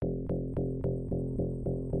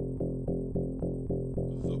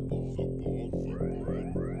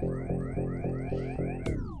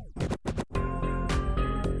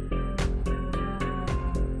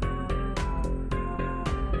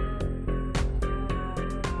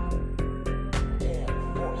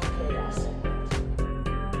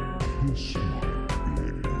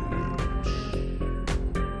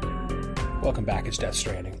Welcome back. It's Death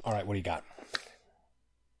Stranding. All right, what do you got?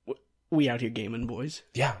 We out here gaming, boys.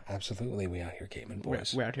 Yeah, absolutely. We out here gaming,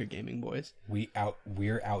 boys. We're out here gaming, boys.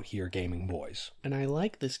 We're out here gaming, boys. And I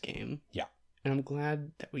like this game. Yeah. And I'm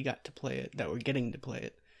glad that we got to play it, that we're getting to play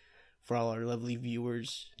it for all our lovely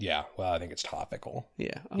viewers. Yeah, well, I think it's topical.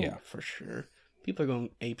 Yeah. Oh, yeah, for sure. People are going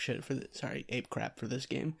ape crap for this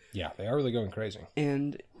game. Yeah, they are really going crazy.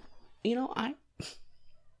 And, you know, I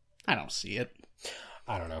don't see it.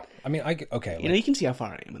 I don't know. I mean, okay. You know, you can see how far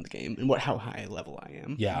I am in the game and how high level I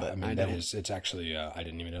am. Yeah, I mean, it's actually, I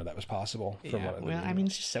didn't even know that was possible.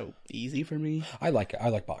 It's just so easy for me. I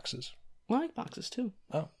like boxes. Well, I like boxes too.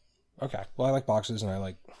 Oh, okay. Well, I like boxes and I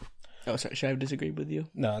like... Oh, sorry, should I have disagreed with you?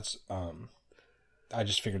 No, it's, I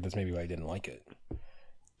just figured that's maybe why I didn't like it.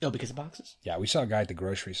 Oh, because of boxes? Yeah, we saw a guy at the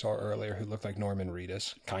grocery store earlier who looked like Norman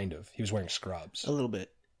Reedus, kind of. He was wearing scrubs. A little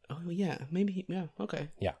bit. Oh, yeah, maybe, yeah, okay.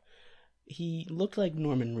 Yeah. He looked like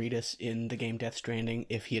Norman Reedus in the game Death Stranding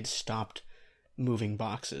if he had stopped moving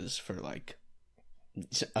boxes for like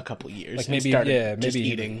a couple years. Like maybe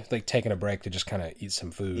eating, like taking a break to just kind of eat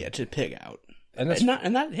some food. Yeah, to pig out. And that's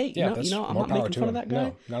I'm not making fun of that guy.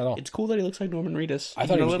 No, not at all. It's cool that he looks like Norman Reedus. I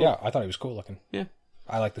thought he was cool looking. Yeah.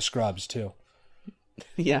 I like the scrubs too.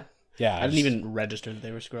 Yeah. Yeah. I didn't even register that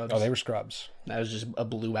they were scrubs. Oh, they were scrubs. That was just a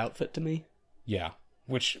blue outfit to me. Yeah.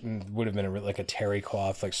 Which would have been like a terry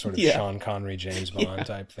cloth, like sort of Sean Connery, James Bond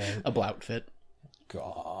type thing. A bloutfit.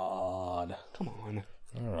 God. Come on.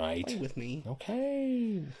 All right. Play with me.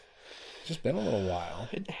 Okay. It's just been a little while.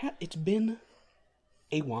 It's been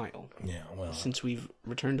a while. Yeah, well. Since we've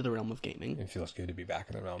returned to the realm of gaming. It feels good to be back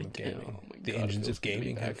in the realm of gaming. Oh my God, the engines of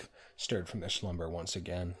gaming have stirred from their slumber once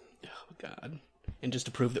again. Oh, God. And just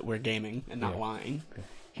to prove that we're gaming and not lying,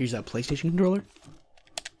 here's a PlayStation controller.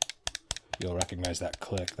 You'll recognize that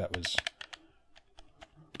click. That was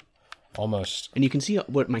almost... And you can see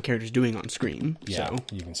what my character's doing on screen. Yeah, so.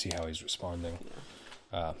 You can see how he's responding.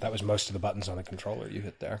 That was most of the buttons on the controller you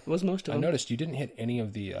hit there. It was most of them. I noticed you didn't hit any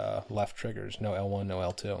of the left triggers. No L1, no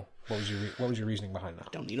L2. What was your reasoning behind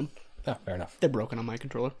that? Don't need them. Oh, fair enough. They're broken on my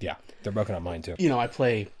controller. Yeah, they're broken on mine too. You know, I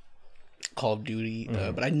play Call of Duty,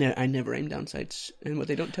 but I never aim down sights. And what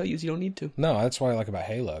they don't tell you is you don't need to. No, that's what I like about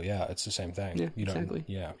Halo. Yeah, it's the same thing. Yeah, you don't, exactly.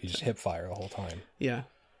 Yeah, you just hip fire the whole time. Yeah.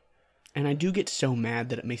 And I do get so mad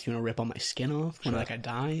that it makes me want to rip all my skin off when I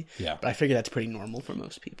die. Yeah. But I figure that's pretty normal for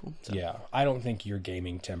most people. So. Yeah. I don't think your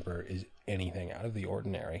gaming temper is anything out of the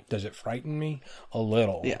ordinary. Does it frighten me? A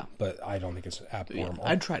little. Yeah. But I don't think it's abnormal.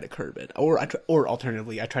 Yeah. I'd try to curb it. Or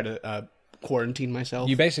alternatively, I try to quarantine myself.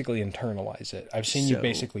 You basically internalize it. I've seen you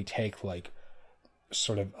basically take like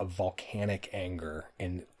sort of a volcanic anger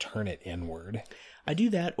and turn it inward. I do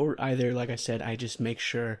that, or either, like I said, I just make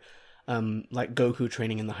sure... like Goku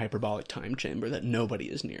training in the hyperbolic time chamber, that nobody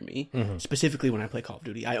is near me. Mm-hmm. Specifically when I play Call of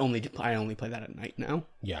Duty, I only play that at night now.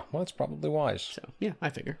 Yeah, well, it's probably wise. So yeah, I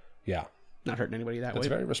figure. Yeah, not hurting anybody that way. It's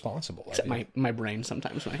very responsible. Except my brain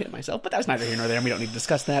sometimes when I hit myself, but that's neither here nor there. And we don't need to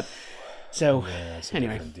discuss that. So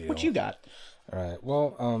anyway, what you got? All right.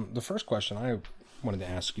 Well, the first question I wanted to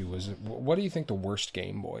ask you was, what do you think the worst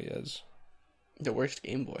Game Boy is? The worst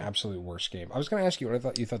Game Boy. Absolute worst game. I was going to ask you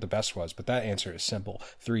what you thought the best was, but that answer is simple.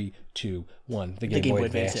 3, 2, 1. The Game Boy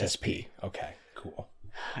Advance SP. Okay, cool.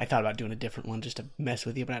 I thought about doing a different one just to mess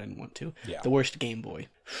with you, but I didn't want to. Yeah. The worst Game Boy.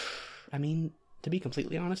 I mean, to be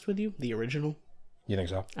completely honest with you, the original. You think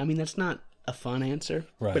so? I mean, that's not a fun answer,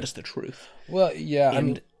 but it's the truth. Well, yeah.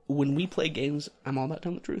 And when we play games, I'm all about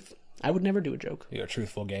telling the truth. I would never do a joke. You're a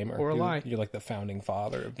truthful gamer. Or a lie. You're like the founding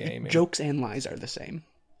father of gaming. Jokes and lies are the same.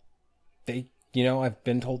 You know, I've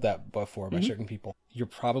been told that before by certain people. You're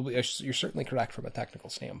certainly correct from a technical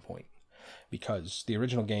standpoint, because the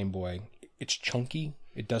original Game Boy, it's chunky.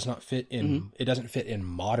 It does not fit in. It doesn't fit in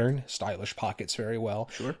modern stylish pockets very well.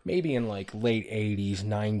 Sure. Maybe in like late 80s,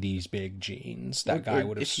 90s big jeans, that guy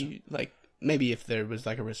would have. Maybe if there was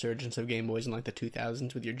like a resurgence of Game Boys in like the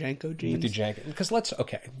 2000s with your Janko jeans. With the Janko, because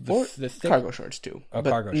the cargo shorts too.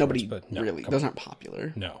 Cargo nobody shorts, but no, really. Those aren't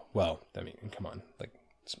popular. No. Well, I mean, come on, like.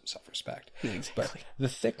 Some self-respect. Yeah, exactly. But the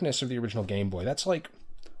thickness of the original Game Boy, that's like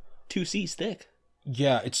 2 C's thick.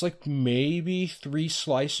 Yeah, it's like maybe 3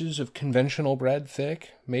 slices of conventional bread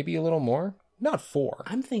thick, maybe a little more. Not 4.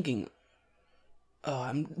 I'm thinking. Oh,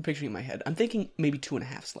 I'm picturing in my head. I'm thinking maybe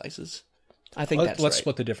 2.5 slices. I think that's Let's right.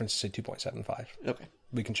 split the difference to say 2.75. Okay.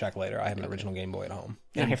 We can check later. I have an original Game Boy at home.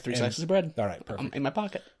 And I have 3 slices of bread. All right, perfect. In my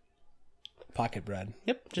pocket. Pocket bread.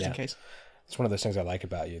 Yep, just in case. It's one of those things I like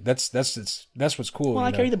about you. That's what's cool. Well,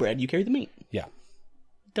 I carry the bread, you carry the meat. Yeah.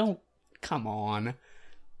 Come on.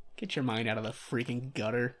 Get your mind out of the freaking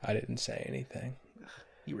gutter. I didn't say anything.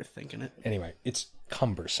 You were thinking it. Anyway, it's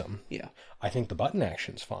cumbersome. Yeah. I think the button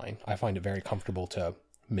action's fine. I find it very comfortable to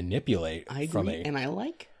manipulate. I agree, and I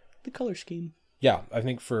like the color scheme. Yeah, I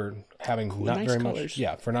think for having not nice very colors. much...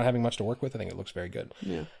 Yeah, for not having much to work with, I think it looks very good.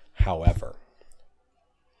 Yeah. However,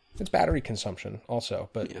 it's battery consumption also,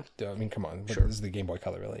 but Yeah. I mean, come on. Sure. Is the Game Boy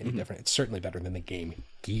Color really any different? It's certainly better than the Game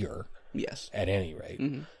Gear. Yes. At any rate,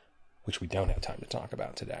 which we don't have time to talk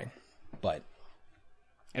about today. But...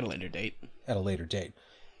 At a later date. At a later date.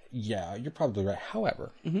 Yeah, you're probably right.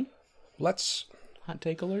 However, let's... Hot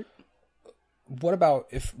take alert? What about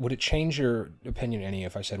would it change your opinion any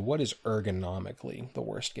if I said, what is ergonomically the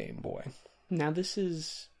worst Game Boy? Now, this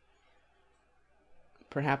is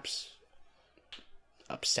perhaps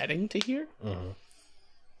upsetting to hear.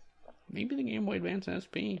 Maybe the Game Boy Advance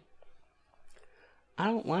SP. I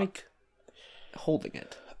don't like holding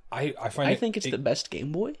it. I think it's the best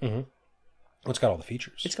Game Boy. It's got all the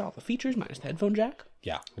features. It's got all the features minus the headphone jack.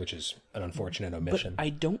 Yeah, which is an unfortunate omission. But I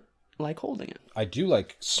don't like holding it. I do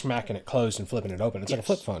like smacking it closed and flipping it open. It's like a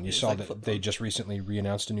flip phone. You saw like that they just recently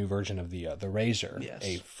re-announced a new version of the Razr,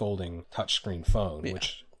 a folding touchscreen phone,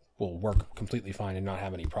 which will work completely fine and not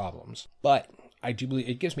have any problems. But I do believe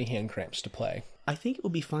it gives me hand cramps to play. I think it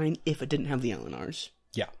would be fine if it didn't have the LNRs.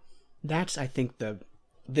 Yeah. That's, I think,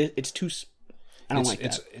 it's too... I don't like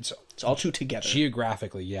that. It's all too together.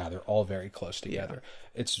 Geographically, yeah, they're all very close together.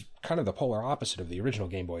 Yeah. It's kind of the polar opposite of the original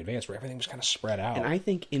Game Boy Advance, where everything was kind of spread out. And I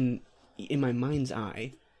think in my mind's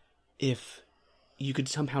eye, if you could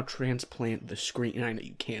somehow transplant the screen, and I know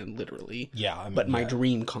you can literally, but my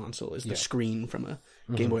dream console is the screen from a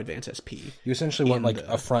Game Boy Advance SP. You essentially want like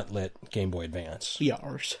a front-lit Game Boy Advance.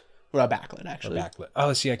 Ours. Or a backlit, actually. Or backlit.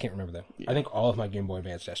 Oh, see, I can't remember that. Yeah. I think all of my Game Boy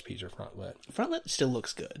Advance SPs are front-lit. Front-lit still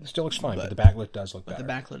looks good. It still looks fine, but the backlit does look better. But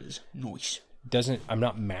the backlit is nice. I'm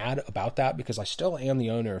not mad about that, because I still am the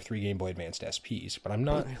owner of 3 Game Boy Advanced SPs, but I'm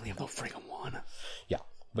not... I only have the friggin' one. Yeah,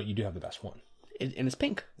 but you do have the best one. And it's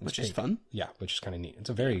pink, which is fun. Yeah, which is kind of neat.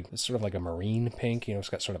 It's sort of like a marine pink, it's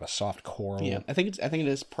got sort of a soft coral. Yeah, I think it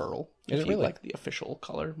is pearl. Is it really? Like the official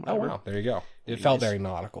color. Whatever. Oh, wow, there you go. It felt very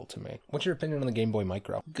nautical to me. What's your opinion on the Game Boy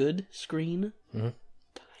Micro? Good screen. Tiny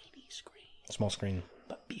screen. Small screen.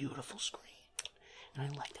 But beautiful screen. And I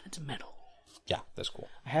like that it's metal. Yeah, that's cool.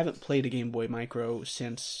 I haven't played a Game Boy Micro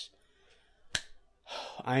since...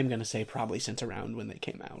 I'm going to say probably since around when they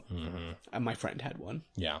came out. My friend had one.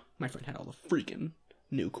 Yeah. My friend had all the freaking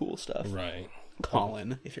new cool stuff. Right.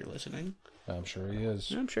 Colin, if you're listening. I'm sure he is.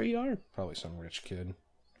 I'm sure you are. Probably some rich kid.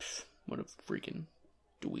 What a freaking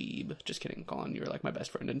dweeb. Just kidding, Colin. You were like my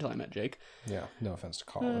best friend until I met Jake. Yeah, no offense to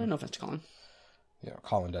Colin. No offense to Colin. Yeah,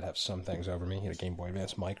 Colin did have some things over me. He had a Game Boy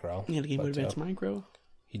Advance Micro. He had a Game Boy Advance Micro.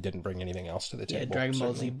 He didn't bring anything else to the table. Yeah, Dragon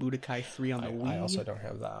Ball Z Budokai 3 on the Wii. I also don't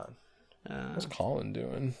have that. What's Colin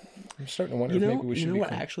doing? I'm starting to wonder if maybe we should. You know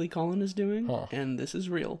what actually Colin is doing? Huh. And this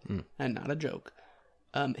is real and not a joke.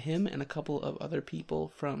 Him and a couple of other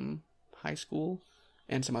people from high school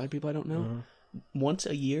and some other people I don't know. Once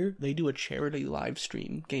a year, they do a charity live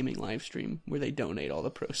stream, gaming live stream, where they donate all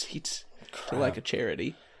the proceeds to like a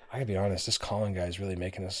charity. I gotta be honest, this Colin guy is really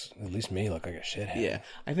making us, at least me, look like a shithead. Yeah,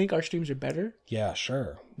 I think our streams are better. Yeah,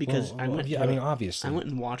 sure. Because obviously. I went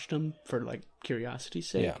and watched them for like curiosity's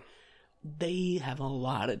sake. Yeah. They have a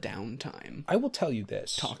lot of downtime. I will tell you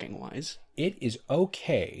this. Talking wise. It is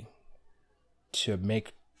okay to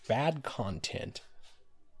make bad content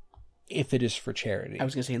if it is for charity. I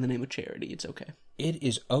was going to say in the name of charity, it's okay. It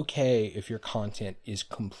is okay if your content is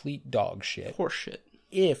complete dog shit. Horse shit.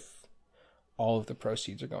 If all of the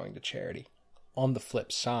proceeds are going to charity. On the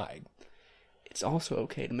flip side, it's also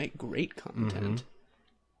okay to make great content.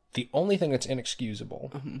 The only thing that's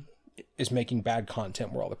inexcusable is making bad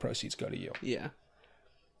content where all the proceeds go to you. Yeah.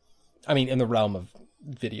 I mean, in the realm of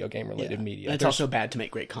video game related media. And it's also bad to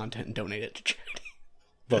make great content and donate it to charity.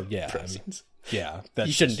 Well, yeah.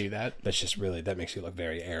 You shouldn't do that. That's just really, that makes you look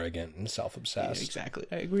very arrogant and self-obsessed. Yeah, exactly.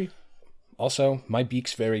 I agree. Also, my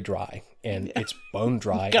beak's very dry, and it's bone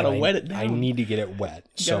dry. You gotta wet it down. I need to get it wet.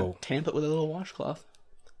 So tamp it with a little washcloth.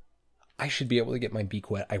 I should be able to get my beak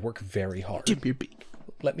wet. I work very hard. Dip your beak.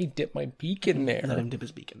 Let me dip my beak in there. Let him dip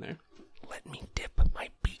his beak in there. Let me dip my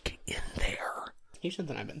beak in there. Here's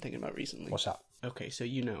something I've been thinking about recently. What's up? Okay, so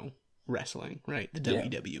you know wrestling, right? The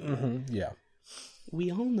WWE. Yeah.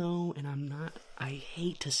 We all know, and I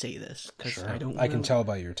hate to say this, because I can tell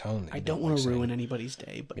by your tone that I don't want to ruin anybody's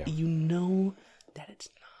day, but you know that it's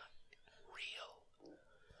not real.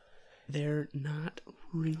 They're not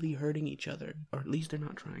really hurting each other, or at least they're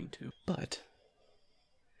not trying to. But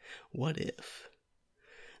what if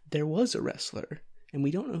there was a wrestler, and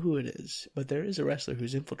we don't know who it is, but there is a wrestler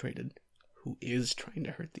who's infiltrated, who is trying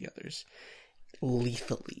to hurt the others,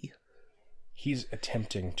 lethally. He's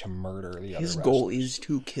attempting to murder the other His wrestlers. goal is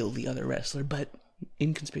to kill the other wrestler, but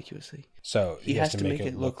inconspicuously. So he has to make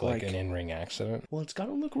it look like an in-ring accident? Well, it's got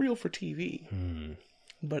to look real for TV.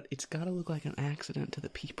 But it's got to look like an accident to the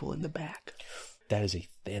people in the back. That is a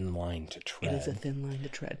thin line to tread. It is a thin line to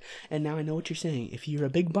tread. And now I know what you're saying. If you're a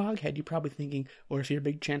big Boghead, you're probably thinking, or if you're a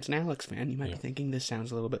big Chance and Alex fan, you might be thinking this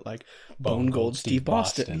sounds a little bit like Bone Gold Steve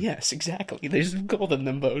Boston. Yes, exactly. There's gold in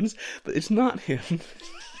them bones, but it's not him.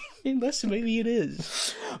 Unless maybe it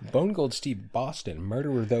is. Bone Gold Steve Boston,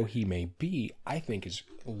 murderer though he may be, I think is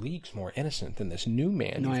leagues more innocent than this new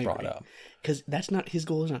man you've brought up. Because that's not his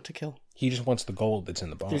goal, is not to kill. He just wants the gold that's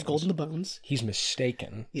in the bones. There's gold in the bones. He's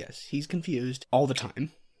mistaken. Yes, he's confused all the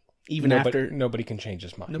time. Even after... Nobody can change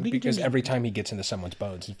his mind. Because every time he gets into someone's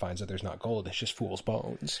bones and finds that there's not gold, it's just fool's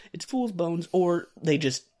bones. It's fool's bones, or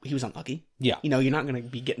he was unlucky. Yeah. You know, you're not going to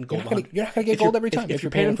be getting gold. You're not going to get gold every time. If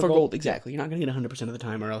you're paying for gold, exactly. You're not going to get 100% of the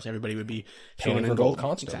time, or else everybody would be paying for gold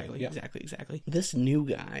constantly. Exactly. This new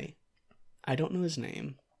guy, I don't know his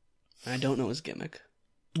name. I don't know his gimmick.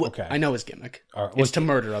 Well, okay. I know his gimmick. It's to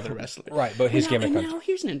murder other wrestlers. Right, but his gimmick... Now,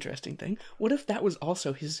 here's an interesting thing. What if that was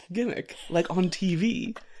also his gimmick? Like, on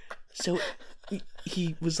TV. So,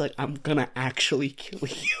 he was like, I'm gonna actually kill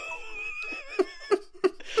you.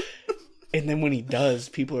 And then when he does,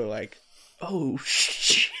 people are like, oh,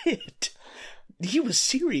 shit. He was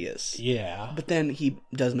serious. Yeah. But then he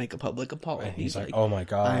does make a public apology. And he's like, oh my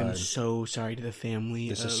God. I'm so sorry to the family.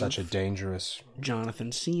 This is such a dangerous...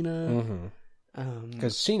 Jonathan Cena. Mm-hmm.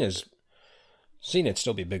 Because Cena'd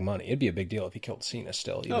still be big money. It'd be a big deal if he killed Cena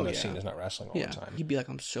still, even though Cena's not wrestling all the time. He'd be like,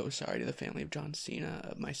 I'm so sorry to the family of John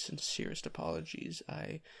Cena. My sincerest apologies.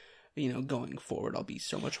 Going forward, I'll be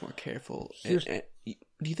so much more careful. Do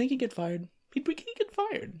you think he'd get fired? He'd get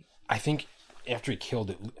fired. I think after he killed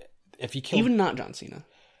it, even not John Cena.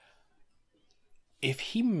 If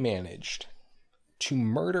he managed to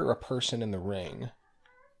murder a person in the ring,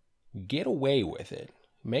 get away with it,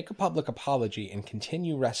 make a public apology, and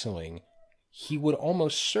continue wrestling, he would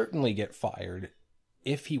almost certainly get fired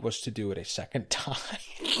if he was to do it a second time.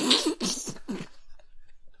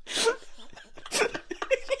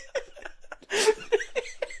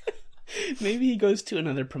 Maybe he goes to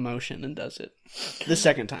another promotion and does it the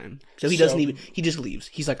second time. So he doesn't even... He just leaves.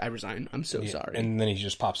 He's like, I resign. I'm so sorry. And then he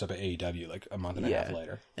just pops up at AEW like a month and a half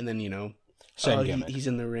later. And then, same gimmick. He's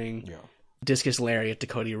in the ring. Yeah. Discus lariat to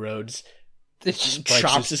Cody Rhodes.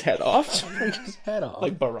 Chops his head off. Breaks his head off.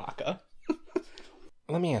 Like Baraka.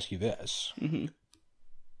 Let me ask you this. Mm-hmm.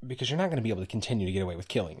 Because you're not going to be able to continue to get away with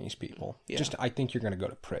killing these people. Yeah. I think you're going to go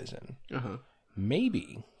to prison. Uh-huh.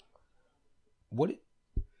 Maybe.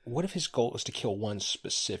 What if his goal is to kill one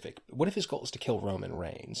specific... What if his goal is to kill Roman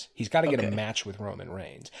Reigns? He's got to get a match with Roman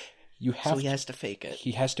Reigns. He has to fake it.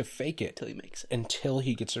 He has to fake it. Until he makes it. Until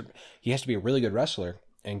he gets... He has to be a really good wrestler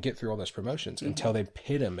and get through all those promotions until they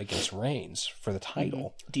pit him against Reigns for the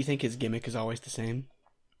title. Do you think his gimmick is always the same?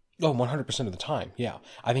 Oh, 100% of the time, yeah.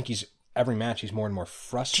 I think every match he's more and more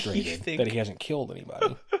frustrated that he hasn't killed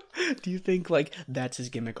anybody. Do you think, that's his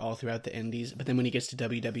gimmick all throughout the indies, but then when he gets to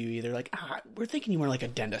WWE, they're like, we're thinking you more like a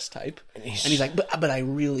dentist type. And he's like, but I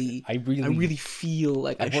really feel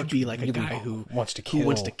like I should be like a guy who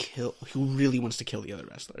really wants to kill the other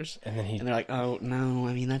wrestlers. And they're like, oh, no,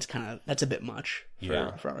 I mean, that's a bit much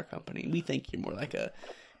for our company. We think you're more like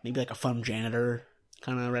maybe a fun janitor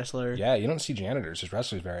kind of wrestler. Yeah, you don't see janitors as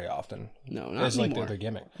wrestlers very often. No, not anymore. It's like their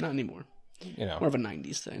gimmick. Not anymore. More of a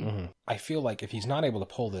 90s thing. Mm-hmm. I feel like if he's not able to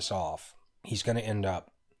pull this off, he's going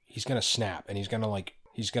to snap, and he's going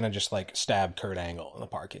to just stab Kurt Angle in the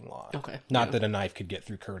parking lot. Okay. Not that a knife could get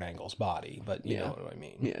through Kurt Angle's body, but you know what I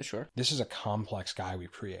mean. Yeah, sure. This is a complex guy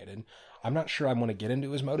we've created. I'm not sure I want to get into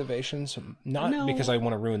his motivations, because I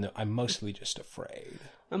want to ruin them. I'm mostly just afraid.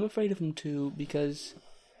 I'm afraid of him too, because,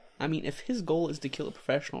 I mean, if his goal is to kill a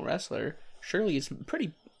professional wrestler, surely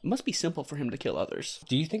must be simple for him to kill others.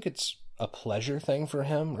 Do you think it's a pleasure thing for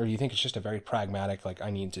him, or do you think it's just a very pragmatic,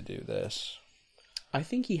 I need to do this? I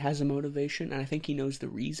think he has a motivation, and I think he knows the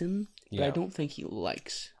reason, but I don't think he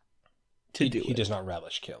likes to do it. He does not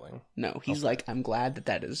relish killing. No, he's like, I'm glad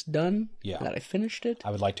that is done, that I finished it.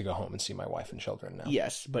 I would like to go home and see my wife and children now.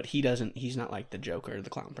 Yes, but he's not like the Joker, the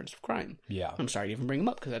Clown Prince of Crime. Yeah. I'm sorry to even bring him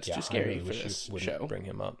up, because that's too scary for this show. Bring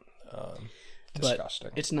him up. Disgusting.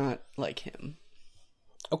 But it's not like him.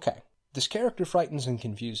 Okay. This character frightens and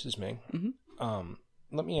confuses me. Mm-hmm.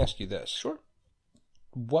 Let me ask you this. Sure.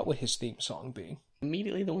 What would his theme song be?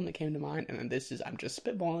 Immediately the one that came to mind, and I'm just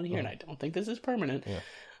spitballing here, and I don't think this is permanent. Yeah.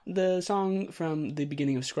 The song from the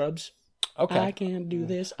beginning of Scrubs. Okay. I can't do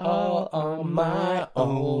this all on my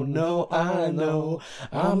own. No, I know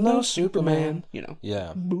I'm no Superman. You know.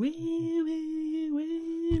 Yeah.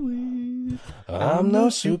 I'm no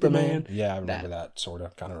Superman. Yeah, I remember that sort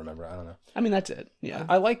of. Kind of remember. I don't know. I mean, that's it. Yeah.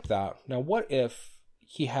 I like that. Now, what if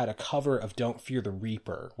he had a cover of Don't Fear the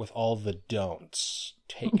Reaper with all the don'ts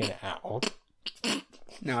taken out?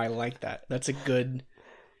 Now, I like that. That's a good...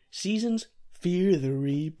 Seasons, fear the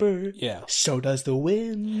Reaper. Yeah. So does the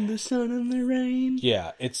wind, the sun, and the rain.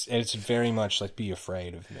 Yeah, it's very much like Be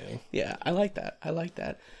Afraid of Me. Yeah, I like that.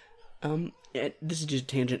 This is just a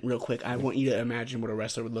tangent real quick. I want you to imagine what a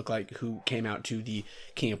wrestler would look like who came out to the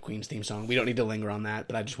King of Queens theme song. We don't need to linger on that,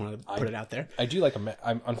 but I just wanted to put it out there. I do like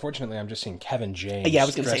unfortunately, I'm just seeing Kevin James. Yeah, I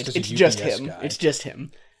was going to say, it's just him. Guy. It's just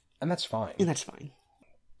him. And that's fine.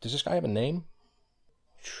 Does this guy have a name?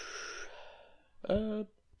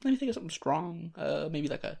 Let me think of something strong. Maybe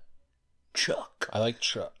like a Chuck. I like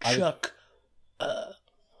Chuck.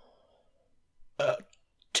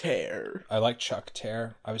 Tear. I like Chuck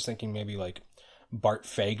Tear. I was thinking maybe like Bart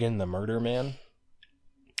Fagan, the Murder Man.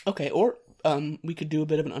 Okay, or we could do a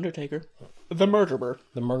bit of an Undertaker. The Murderer.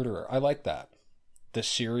 The Murderer. I like that. The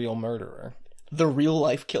Serial Murderer. The Real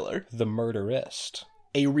Life Killer. The Murderist.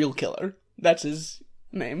 A Real Killer. That's his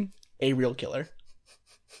name. A Real Killer.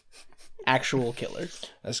 Actual killer.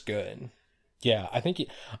 That's good. Yeah, I think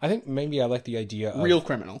maybe I like the idea of... Real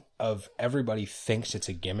criminal. Of everybody thinks it's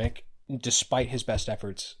a gimmick. Despite his best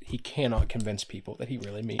efforts, he cannot convince people that he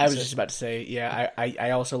really means it. I was just about to say, yeah,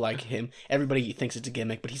 I also like him. Everybody thinks it's a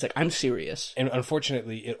gimmick, but he's like, I'm serious. And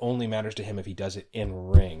unfortunately, it only matters to him if he does it in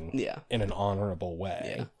ring. Yeah. In an honorable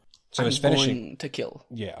way. Yeah. So his finishing... to kill.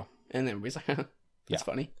 Yeah. And then everybody's like, that's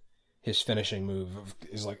funny. His finishing move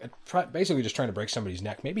is like basically just trying to break somebody's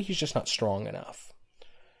neck. Maybe he's just not strong enough.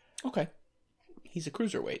 Okay. He's a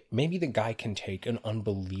cruiserweight. Maybe the guy can take an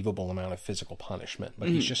unbelievable amount of physical punishment, but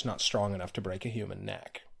he's just not strong enough to break a human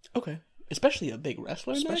neck. Okay. Especially a big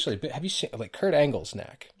wrestler neck? Have you seen like Kurt Angle's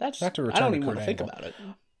neck? That's not to return I don't to even Kurt want to Angle. think about it.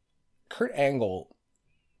 Kurt Angle,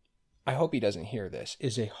 I hope he doesn't hear this,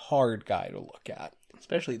 is a hard guy to look at.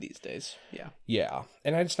 Especially these days. Yeah. Yeah.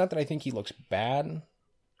 And it's not that I think he looks bad.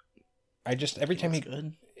 I just every time he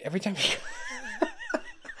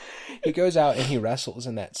he goes out and he wrestles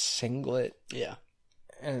in that singlet. Yeah.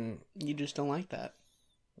 And you just don't like that.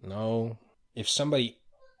 No. If somebody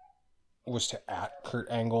was to at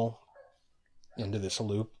Kurt Angle into this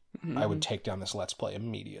loop, I would take down this Let's Play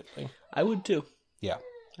immediately. I would too. Yeah.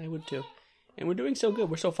 I would too. And we're doing so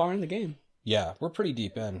good. We're so far in the game. Yeah, we're pretty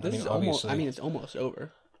deep in. It's almost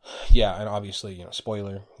over. Yeah, and obviously,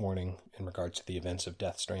 spoiler warning in regards to the events of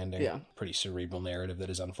Death Stranding. Yeah. Pretty cerebral narrative that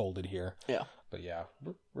is unfolded here. Yeah. But yeah,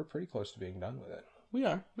 we're pretty close to being done with it. We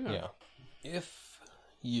are. Yeah. If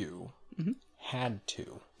you had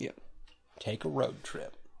to take a road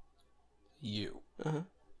trip,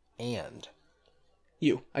 and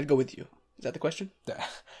you, I'd go with you. Is that the question?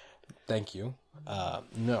 Thank you.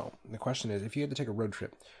 No, the question is, if you had to take a road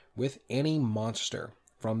trip with any monster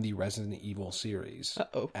from the Resident Evil series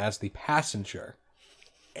as the passenger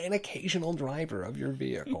and occasional driver of your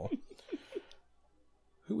vehicle,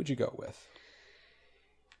 who would you go with?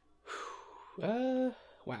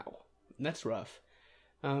 Wow. That's rough.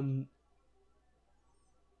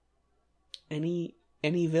 Any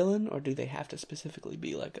villain, or do they have to specifically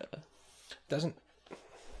be like a...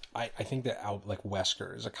 I think that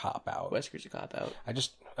Wesker is a cop-out. Wesker's a cop-out.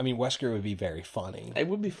 Wesker would be very funny. It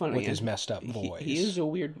would be funny. With his messed up voice. He is a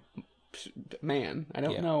weird man. I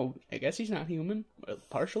don't know. I guess he's not human.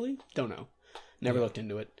 Partially? Don't know. Never looked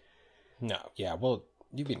into it. No. Yeah, well,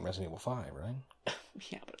 you've beaten Resident Evil 5, right?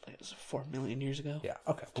 Yeah, but it was 4 million years ago. Yeah,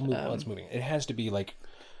 okay. We'll move on. Let's move. It has to be like...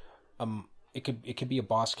 It could be a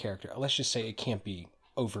boss character. Let's just say it can't be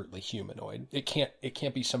overtly humanoid. It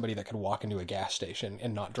can't be somebody that could walk into a gas station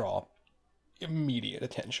and not draw immediate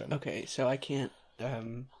attention. Okay, so I can't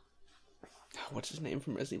what's his name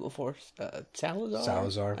from Resident Evil 4?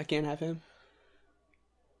 Salazar? I can't have him?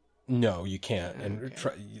 No, you can't. And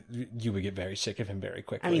you would get very sick of him very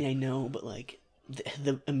quickly. I mean, I know, but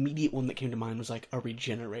the immediate one that came to mind was a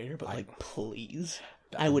regenerator, but please.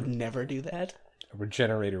 I would never do that. A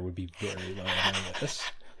regenerator would be very low on the list.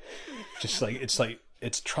 Just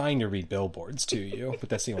it's trying to read billboards to you, but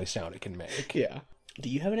that's the only sound it can make. Yeah. Do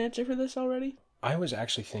you have an answer for this already? I was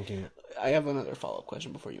actually thinking... I have another follow-up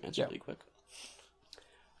question before you answer really quick.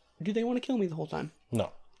 Do they want to kill me the whole time?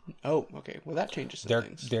 No. Oh, okay. Well, that changes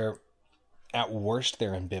things. They're at worst,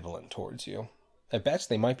 they're ambivalent towards you. At best,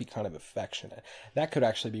 they might be kind of affectionate. That could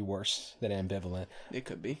actually be worse than ambivalent. It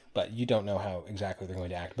could be. But you don't know how exactly they're going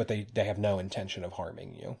to act. But they have no intention of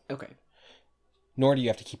harming you. Okay. Nor do you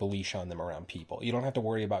have to keep a leash on them around people. You don't have to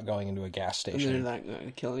worry about going into a gas station. And they're not going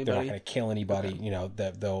to kill anybody? They're not going to kill anybody. Okay. You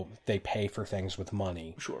know, they pay for things with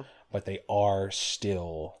money. Sure. But they are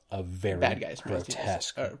still a very bad guys,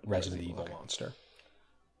 grotesque Resident Evil monster.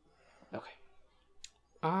 Okay.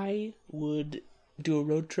 I would do a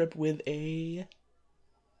road trip with a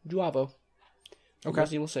Juavo. Okay.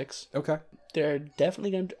 Resident Evil 6. Okay. They're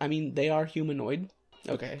definitely going to... I mean, they are humanoid.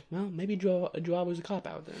 Okay. Well, maybe Juavo's a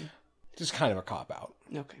cop-out then. It's kind of a cop-out.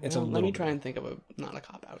 Okay. It's well, let me try and think of not a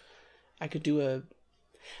cop-out. I could do a...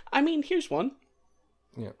 I mean, here's one.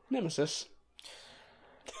 Yeah. Nemesis.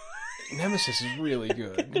 Nemesis is really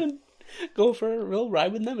good. Go for a real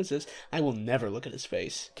ride with Nemesis. I will never look at his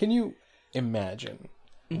face. Can you imagine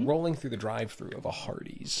rolling through the drive-thru of a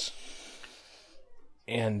Hardee's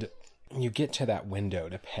and you get to that window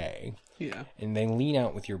to pay, and they lean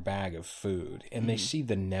out with your bag of food and they see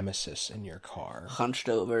the Nemesis in your car hunched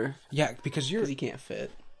over? Yeah, because he can't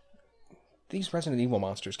fit. These Resident Evil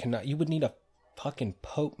monsters cannot... You would need a fucking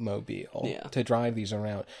Pope mobile to drive these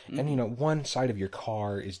around. And, you know, one side of your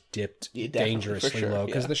car is dipped dangerously low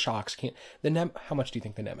because the shocks can't... How much do you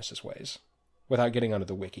think the Nemesis weighs? Without getting onto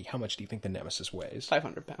the wiki, how much do you think the Nemesis weighs?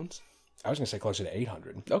 500 pounds. I was going to say closer to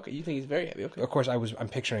 800. Okay, you think he's very heavy. Okay. Of course, I'm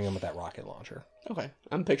picturing him with that rocket launcher. Okay,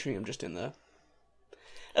 I'm picturing him just in the...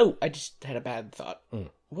 Oh, I just had a bad thought.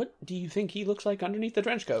 What do you think he looks like underneath the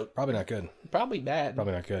trench coat? Probably not good. Probably bad.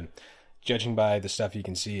 Probably not good. Judging by the stuff you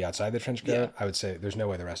can see outside the trench coat, I would say there's no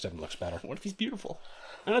way the rest of him looks better. What if he's beautiful?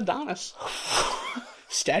 An Adonis.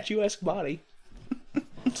 Statuesque body.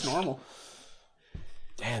 It's normal.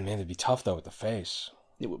 Damn, man, it'd be tough, though, with the face.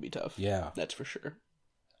 It would be tough. Yeah. That's for sure.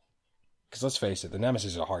 Because let's face it, the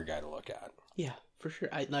Nemesis is a hard guy to look at. Yeah, for sure.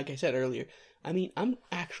 Like I said earlier, I mean, I'm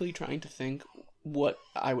actually trying to think what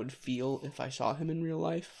I would feel if I saw him in real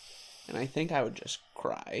life. And I think I would just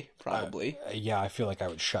cry, probably. I feel like I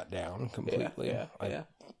would shut down completely. Yeah.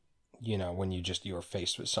 You know, when you're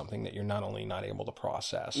faced with something that you're not only not able to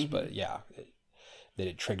process, but that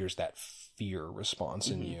it triggers that fear response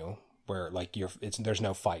in you, where like there's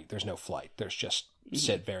no fight, there's no flight, there's just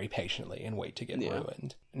sit very patiently and wait to get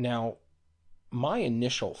ruined. Now, my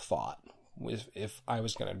initial thought was if I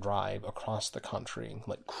was going to drive across the country,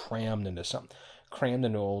 like crammed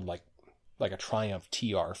into old like a Triumph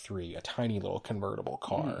TR3, a tiny little convertible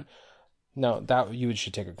car. No, that you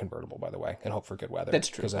should take a convertible, by the way, and hope for good weather. That's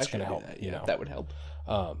true. Because that's going to help. That, you know, that would help.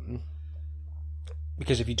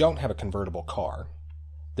 Because if you don't have a convertible car,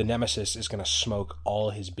 the Nemesis is going to smoke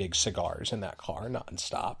all his big cigars in that car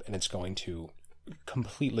nonstop, and it's going to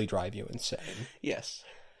completely drive you insane. Yes.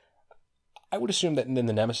 I would assume that in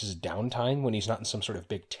the Nemesis' downtime, when he's not in some sort of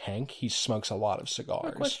big tank, he smokes a lot of cigars.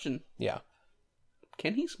 Good question. Yeah.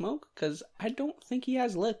 Can he smoke? Because I don't think he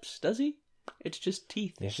has lips, does he? It's just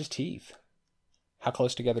teeth. It's just teeth. How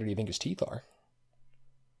close together do you think his teeth are?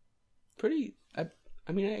 Pretty. But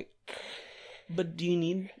do you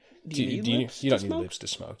need lips you don't to need smoke? lips to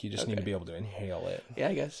smoke. You just need to be able to inhale it. Yeah,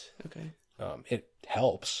 I guess. Okay. It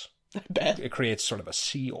helps. I bet. It creates sort of a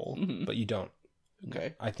seal, but you don't.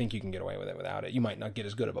 Okay. I think you can get away with it without it. You might not get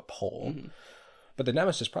as good of a pull. But the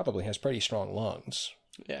Nemesis probably has pretty strong lungs.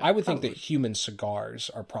 Yeah, I would think that human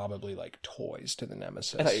cigars are probably like toys to the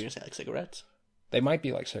Nemesis. I thought you were going to say like cigarettes. They might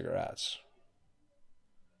be like cigarettes.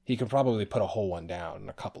 He could probably put a whole one down in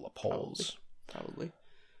a couple of pulls. Probably.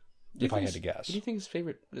 If I had to guess. What do you think his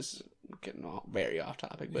favorite... This is getting very off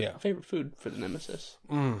topic, but favorite food for the Nemesis?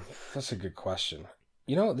 That's a good question.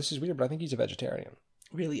 You know, this is weird, but I think he's a vegetarian.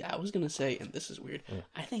 Really, I was going to say, and this is weird,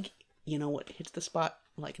 I think, you know what hits the spot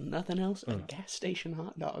like nothing else? A gas station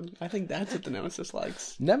hot dog. I think that's what the Nemesis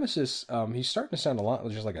likes. Nemesis, he's starting to sound a lot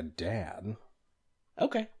just like a dad.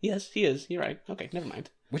 Okay, yes, he is. You're right. Okay, never mind.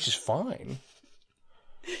 Which is fine.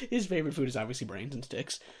 His favorite food is obviously brains and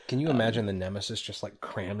sticks. Can you imagine the Nemesis just like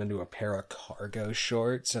crammed into a pair of cargo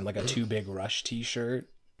shorts and like a Too Big Rush t-shirt?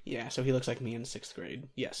 Yeah, so he looks like me in 6th grade.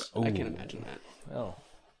 Yes, I can imagine that. Well,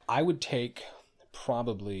 I would take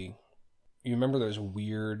probably... You remember those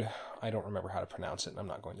weird... I don't remember how to pronounce it, and I'm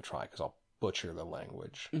not going to try because I'll butcher the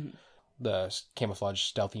language. The camouflage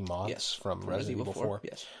stealthy moths from Resident Evil 4.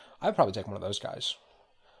 Yes. I'd probably take one of those guys.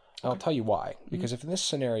 I'll tell you why. Because if in this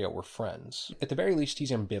scenario we're friends, at the very least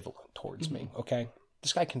he's ambivalent towards me, okay?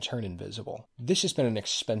 This guy can turn invisible. This has been an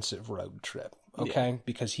expensive road trip, okay?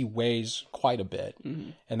 Because he weighs quite a bit,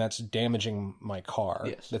 and that's damaging my car.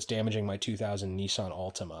 Yes. That's damaging my 2000 Nissan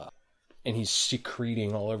Altima. And he's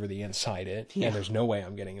secreting all over the inside it, and there's no way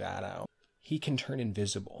I'm getting that out. He can turn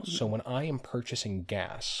invisible. So when I am purchasing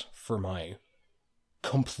gas for my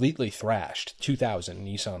completely thrashed 2000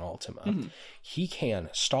 Nissan Altima, he can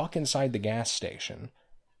stalk inside the gas station,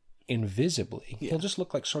 invisibly. He'll just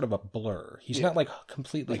look like sort of a blur. He's not like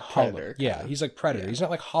completely like hollow. Predator, yeah, he's like Predator. He's not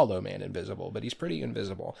like Hollow Man invisible, but he's pretty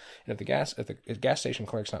invisible. And if the gas station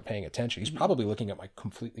clerk's not paying attention, he's probably looking at my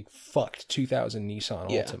completely fucked 2000 Nissan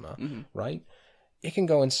Altima, right? It can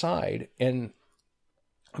go inside, and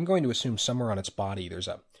I'm going to assume somewhere on its body there's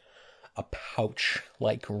a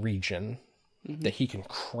pouch-like region that he can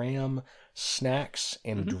cram snacks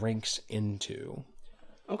and drinks into.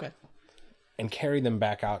 Okay. And carry them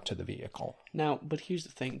back out to the vehicle. Now, but here's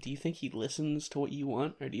the thing. Do you think he listens to what you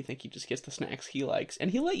want, or do you think he just gets the snacks he likes?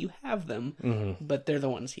 And he'll let you have them, but they're the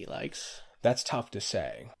ones he likes. That's tough to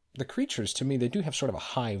say. The creatures, to me, they do have sort of a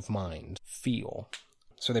hive mind feel.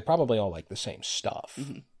 So they probably all like the same stuff.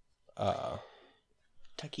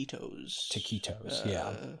 Taquitos.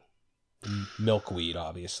 Yeah. Milkweed,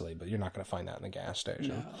 obviously, but you're not going to find that in the gas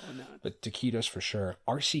station. No. But taquitos for sure.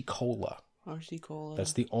 RC Cola. RC Cola.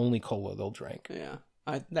 That's the only cola they'll drink. Yeah,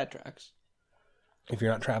 that tracks. If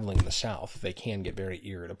you're not traveling in the South, they can get very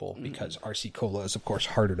irritable because RC Cola is, of course,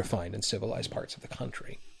 harder to find in civilized parts of the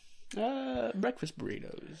country. Breakfast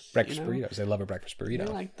burritos. Burritos. They love a breakfast burrito.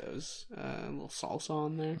 They like those. A little salsa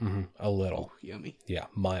on there. A little. Oh, yummy. Yeah,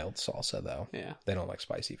 mild salsa, though. Yeah. They don't like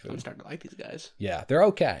spicy food. I'm starting to like these guys. Yeah, they're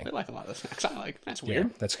okay. They like a lot of the snacks I like. That's weird.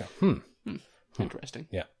 Yeah, that's kind of, Interesting.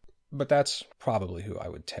 Yeah. But that's probably who I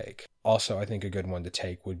would take. Also, I think a good one to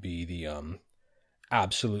take would be the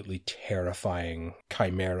absolutely terrifying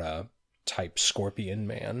chimera-type scorpion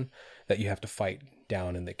man that you have to fight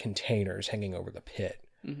down in the containers hanging over the pit.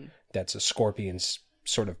 That's a scorpion's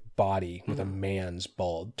sort of body with a man's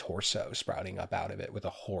bald torso sprouting up out of it with a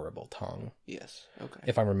horrible tongue. Yes, okay.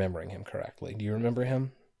 If I'm remembering him correctly. Do you remember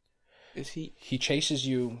him? Is he... He chases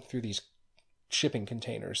you through these shipping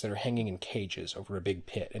containers that are hanging in cages over a big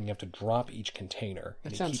pit, and you have to drop each container.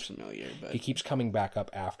 That sounds familiar, but... He keeps coming back up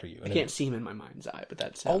after you. I can't see him in my mind's eye, but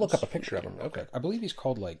that sounds... I'll look up a picture of him real quick. I believe he's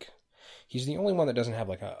called, he's the only one that doesn't have,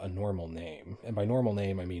 a normal name. And by normal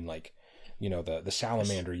name, I mean, the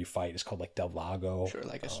salamander you fight is called, Del Lago. Sure,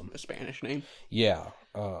 a Spanish name. Yeah.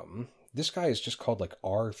 This guy is just called,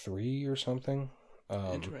 R3 or something.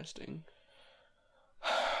 Interesting.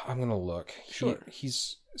 I'm going to look. Sure.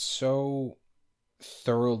 He's so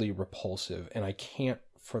thoroughly repulsive, and I can't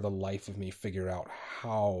for the life of me figure out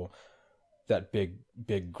how that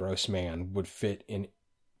big gross man would fit in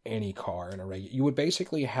any car in a regular. You would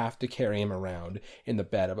basically have to carry him around in the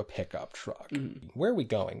bed of a pickup truck. Where are we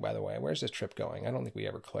going, by the way? Where's this trip going? I don't think we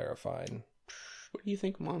ever clarified. Where do you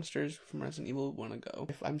think monsters from Resident Evil would want to go?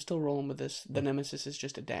 If I'm still rolling with this, the Nemesis is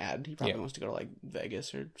just a dad. He probably wants to go to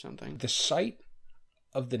Vegas or something. The sight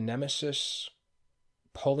of the Nemesis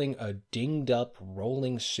pulling a dinged-up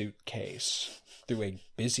rolling suitcase through a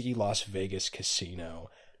busy Las Vegas casino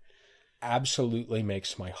absolutely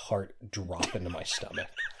makes my heart drop into my stomach.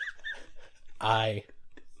 I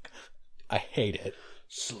hate it.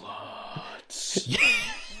 Sluts.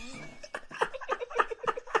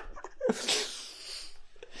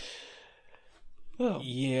 Oh,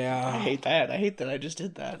 yeah. I hate that. I hate that I just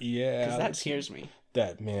did that. Yeah. Because that scares me.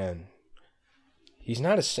 That man... He's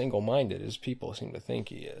not as single-minded as people seem to think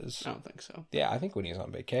he is. I don't think so. Yeah, I think when he's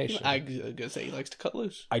on vacation... I was going to say he likes to cut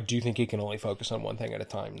loose. I do think he can only focus on one thing at a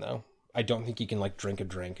time, though. I don't think he can, drink a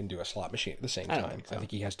drink and do a slot machine at the same time. I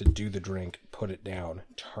think he has to do the drink, put it down,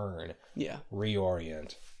 turn,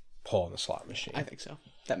 reorient, pull on the slot machine. I think so.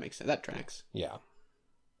 That makes sense. That tracks. Yeah.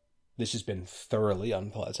 This has been thoroughly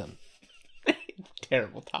unpleasant.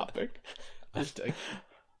 Terrible topic.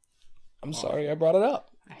 I'm sorry I brought it up.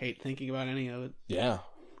 I hate thinking about any of it. Yeah.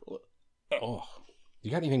 Oh.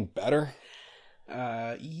 You got anything better?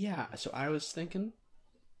 Yeah. So I was thinking,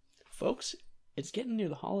 folks, it's getting near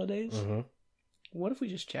the holidays. What if we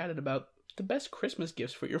just chatted about the best Christmas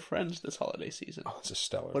gifts for your friends this holiday season? Oh, it's a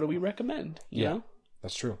stellar. What do we recommend? You know?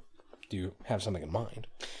 That's true. Do you have something in mind?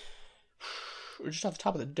 Or just off the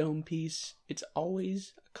top of the dome piece, it's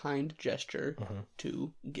always a kind gesture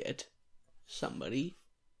to get somebody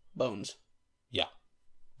bones. Yeah.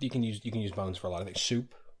 You can use bones for a lot of things.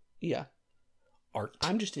 Soup. Yeah. Art.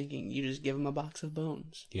 I'm just thinking you just give them a box of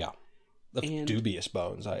bones. Yeah. Of dubious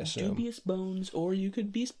bones, I assume. Dubious bones, or they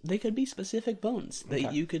could be specific bones.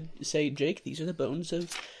 That you could say, Jake, these are the bones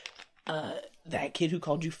of that kid who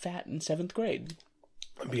called you fat in 7th grade.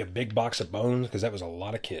 It'd be a big box of bones, because that was a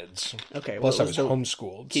lot of kids. Okay. Plus, I was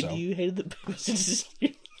homeschooled. Kid, so. You hated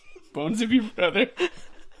the bones of your brother.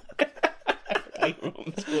 I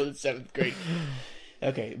homeschooled in 7th grade.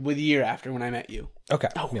 Okay, with the year after when I met you. Okay.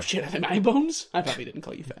 Oh, shit, are they my bones? I probably didn't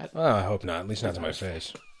call you fat. Oh, I hope not. At least not to my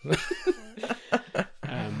face.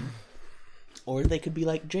 Or they could be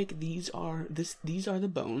like, Jake, these are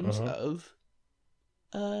the bones of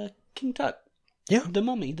King Tut. Yeah. The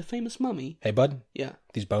mummy, the famous mummy. Hey, bud. Yeah.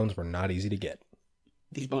 These bones were not easy to get.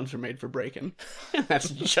 These bones are made for breaking. That's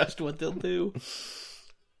just what they'll do.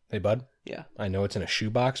 Hey, bud. Yeah. I know it's in a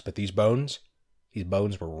shoebox, but these bones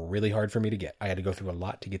were really hard for me to get. I had to go through a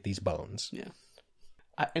lot to get these bones. Yeah.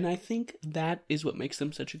 And I think that is what makes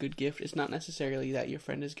them such a good gift. It's not necessarily that your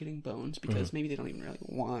friend is getting bones, because maybe they don't even really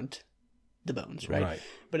want the bones, right?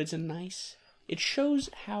 But it's it shows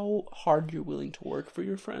how hard you're willing to work for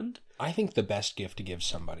your friend. I think the best gift to give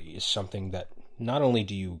somebody is something that not only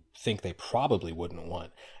do you think they probably wouldn't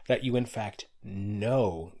want, that you in fact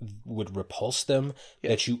know would repulse them,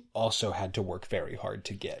 that you also had to work very hard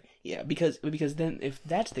to get. Yeah, because then if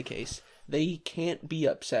that's the case, they can't be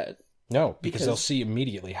upset. No, because they'll see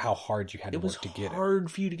immediately how hard you had to work to get it. It was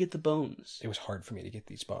hard for you to get the bones. It was hard for me to get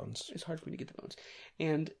these bones. It's hard for me to get the bones.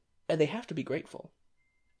 And they have to be grateful.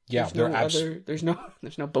 Yeah, there's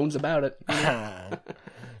no bones about it. You know?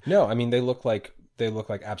 No, I mean they look like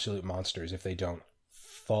absolute monsters if they don't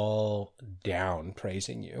fall down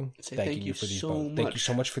praising you, thanking you for these bones. Thank you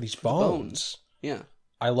so much for these bones. Yeah,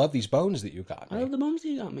 I love these bones that you got me. I love the bones that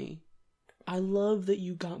you got me. I love that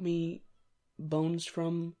you got me bones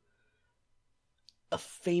from a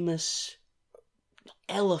famous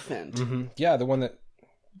elephant. Mm-hmm. Yeah, the one that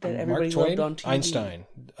everybody Mark Twain? loved on TV. Einstein.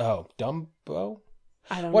 Oh, Dumbo?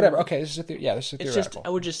 I don't Whatever. know. Okay, this is theoretical. I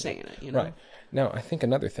was just saying it, you know? Right. Now, I think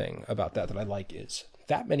another thing about that I like is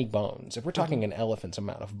that many bones. If we're talking an elephant's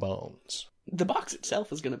amount of bones. The box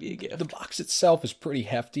itself is going to be a gift. The box itself is pretty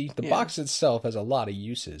hefty. The box itself has a lot of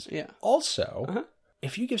uses. Yeah. Also,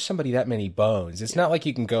 if you give somebody that many bones, it's not like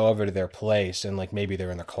you can go over to their place and like maybe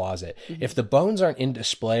they're in the closet. Mm-hmm. If the bones aren't in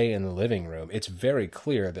display in the living room, it's very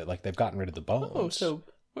clear that like they've gotten rid of the bones. Oh, so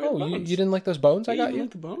you didn't like those bones I got you?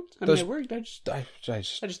 Like the bones? I mean, it worked. I just thought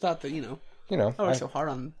that, I worked so hard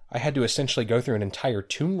on. I had to essentially go through an entire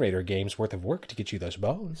Tomb Raider game's worth of work to get you those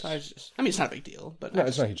bones. So it's not a big deal, but no,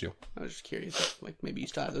 it's not a huge deal. I was just curious, if, like maybe you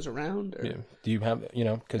still have those around, or do you have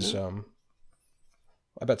because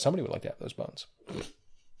I bet somebody would like to have those bones.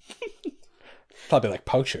 Probably like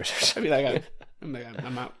poachers. I mean,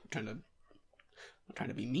 I'm not trying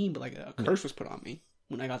to be mean, but like a curse was put on me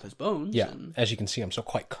when I got those bones. Yeah, as you can see, I'm so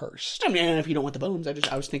quite cursed. I mean, if you don't want the bones,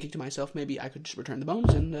 I was thinking to myself, maybe I could just return the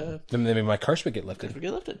bones and then maybe my curse would get lifted. So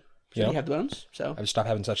you have the bones, so I would stop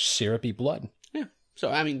having such syrupy blood. Yeah.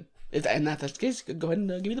 So I mean, if that's the case, go ahead and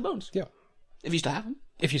give me the bones. Yeah. If you still have them.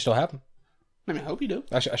 If you still have them. I mean, I hope you do.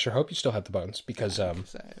 I sure hope you still have the bones, because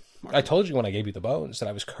I told you when I gave you the bones that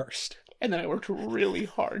I was cursed. And then I worked really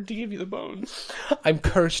hard to give you the bones. I'm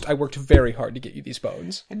cursed. I worked very hard to get you these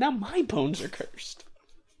bones. And now my bones are cursed.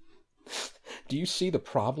 Do you see the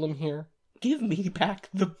problem here? Give me back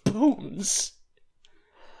the bones.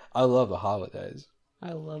 I love the holidays.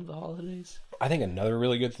 I love the holidays. I think another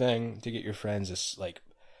really good thing to get your friends is like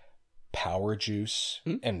power juice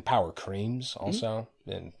and power creams also,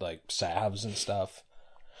 and like salves and stuff.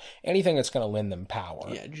 Anything that's going to lend them power.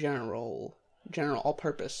 Yeah, general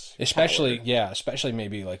all-purpose. Especially power.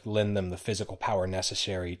 Maybe like lend them the physical power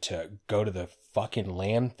necessary to go to the fucking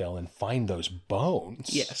landfill and find those bones.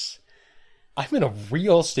 Yes. I'm in a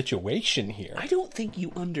real situation here. I don't think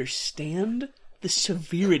you understand the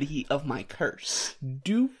severity of my curse.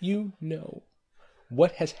 Do you know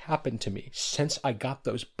what has happened to me since I got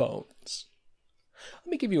those bones?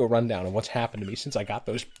 Let me give you a rundown of what's happened to me since I got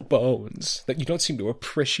those bones that you don't seem to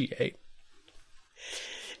appreciate.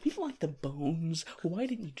 If you don't like the bones, why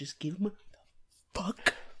didn't you just give them the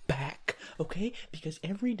fuck back, okay? Because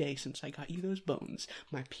every day since I got you those bones,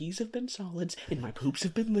 my peas have been solids and my poops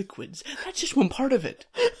have been liquids. That's just one part of it.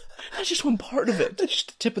 That's just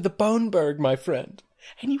the tip of the boneberg, my friend.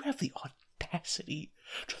 And you have the audacity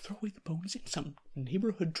to throw away the bones in some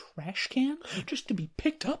neighborhood trash can just to be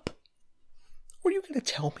picked up? Were you going to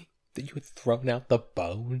tell me that you had thrown out the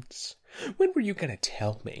bones? When were you going to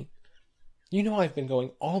tell me? You know I've been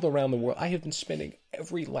going all around the world. I have been spending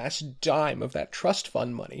every last dime of that trust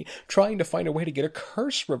fund money trying to find a way to get a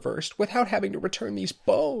curse reversed without having to return these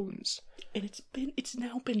bones. And it's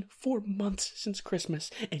now been 4 months since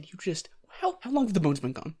Christmas, and you just... How long have the bones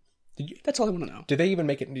been gone? That's all I want to know. Did they even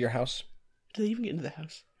make it into your house? Did they even get into the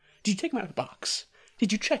house? Did you take them out of the box?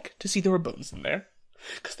 Did you check to see there were bones in there?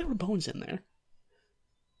 Because there were bones in there.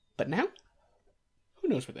 But now? Who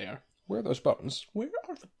knows where they are? Where are those bones? Where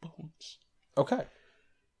are the bones? Okay.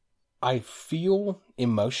 I feel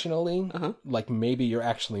emotionally like maybe you're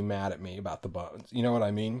actually mad at me about the bones. You know what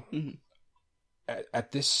I mean? Mm-hmm.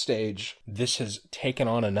 At this stage, this has taken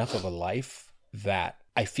on enough of a life that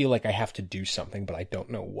I feel like I have to do something, but I don't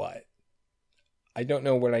know what. I don't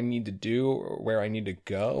know what I need to do or where I need to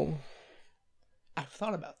go. I've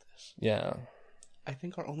thought about this. Yeah. I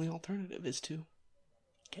think our only alternative is to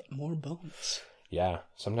get more bones. Yeah.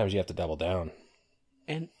 Sometimes you have to double down.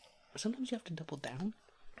 And sometimes you have to double down.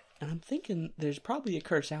 And I'm thinking there's probably a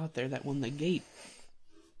curse out there that will negate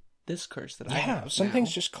this curse that I have. Yeah, some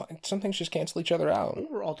things just cancel each other out.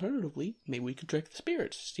 Or alternatively, maybe we could trick the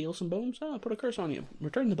spirits, steal some bones, put a curse on you,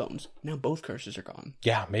 return the bones. Now both curses are gone.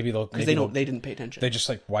 Yeah, maybe they'll... Because they didn't pay attention. They just,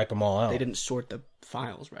 like, wipe them all out. They didn't sort the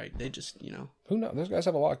files right. They just, Who knows? Those guys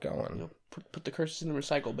have a lot going. Put the curses in a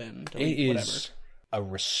recycle bin. It is a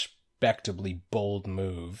respectably bold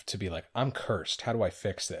move to be like, I'm cursed. How do I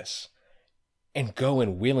fix this? And go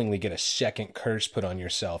and willingly get a second curse put on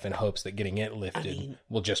yourself in hopes that getting it lifted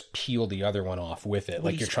will just peel the other one off with it.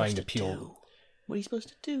 Like you're trying to peel... What are you supposed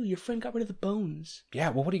to do? Your friend got rid of the bones. Yeah,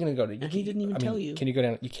 well, what are you going to go to? And he didn't even tell you. Can you go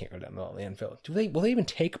down? You can't go down to the landfill. Will they even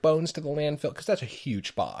take bones to the landfill? Because that's a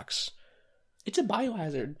huge box. It's a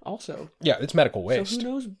biohazard, also. Yeah, it's medical waste. So who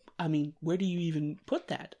knows? I mean, where do you even put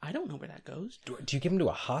that? I don't know where that goes. Do you give them to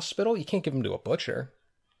a hospital? You can't give them to a butcher.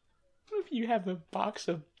 What if you have a box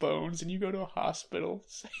of bones and you go to a hospital?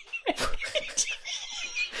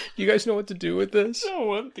 You guys know what to do with this? No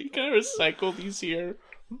one. Can I recycle these here?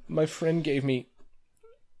 My friend gave me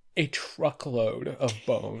a truckload of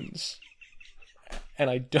bones, and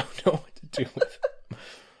I don't know what to do with them.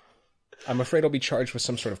 I'm afraid I'll be charged with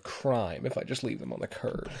some sort of crime if I just leave them on the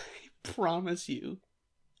curb. I promise you.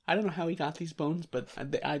 I don't know how he got these bones, but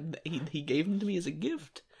he gave them to me as a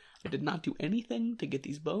gift. I did not do anything to get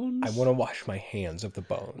these bones. I want to wash my hands of the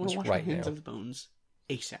bones right now. I want to wash my hands of the bones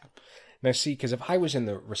ASAP. Now, see, because if I was in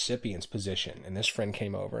the recipient's position and this friend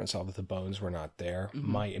came over and saw that the bones were not there,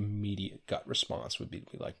 my immediate gut response would be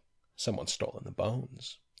like, someone's stolen the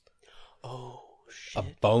bones. Oh, shit. A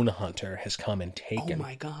bone hunter has come and taken... Oh,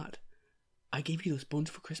 my God. I gave you those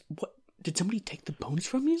bones for Christmas. What? Did somebody take the bones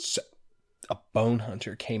from you? A bone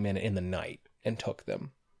hunter came in the night and took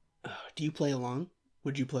them. Do you play along?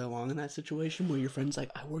 Would you play along in that situation where your friend's like,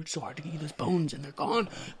 I worked so hard to get you those bones and they're gone?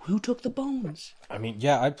 Who took the bones? I mean,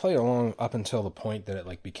 yeah, I'd play along up until the point that it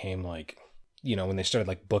like became like, when they started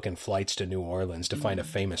like booking flights to New Orleans to find a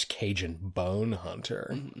famous Cajun bone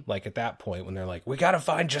hunter. Like at that point when they're like, we got to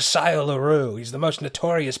find Josiah LaRue. He's the most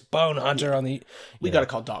notorious bone hunter on the... We got to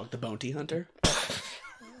call Dog the Bounty Hunter.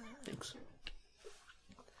 Thanks.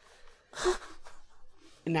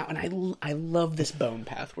 Now, and I love this bone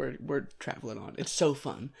path we're traveling on. It's so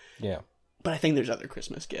fun. Yeah. But I think there's other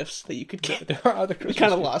Christmas gifts that you could get. There are other Christmas We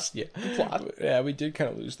kind of lost the plot. Yeah, we did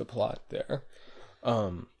kind of lose the plot there.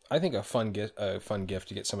 I think a fun gift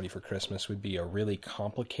to get somebody for Christmas would be a really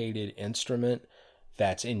complicated instrument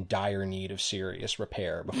that's in dire need of serious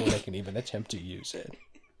repair before they can even attempt to use it.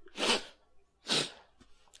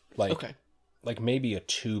 Like maybe a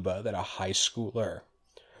tuba that a high schooler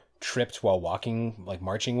tripped while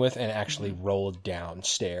marching with and actually rolled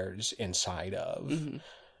downstairs inside of.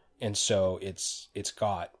 And so it's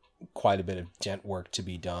got quite a bit of dent work to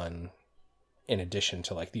be done in addition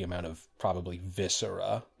to like the amount of probably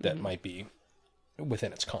viscera that might be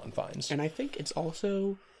within its confines. And I think it's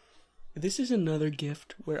also, this is another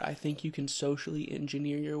gift where I think you can socially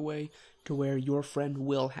engineer your way to where your friend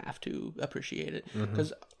will have to appreciate it.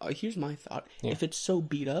 Because here's my thought. Yeah. If it's so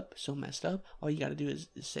beat up, so messed up, all you got to do is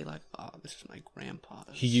say like, oh, this is my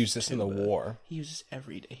grandpa's. He used this tuba. In the war. He used this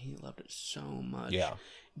every day. He loved it so much. Yeah.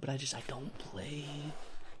 But I don't play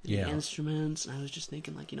the instruments. And I was just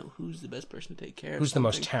thinking like, who's the best person to take care of Who's the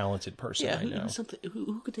most talented person I know?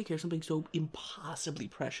 Who could take care of something so impossibly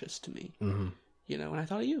precious to me? And I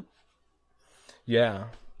thought of you. Yeah.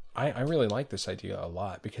 I really like this idea a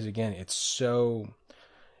lot because again, it's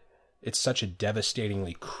such a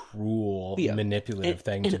devastatingly cruel, manipulative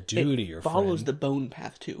thing to do to your friend. It follows the bone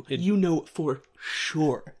path too. For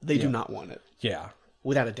sure they do not want it. Yeah.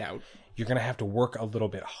 Without a doubt. You're going to have to work a little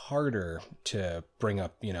bit harder to bring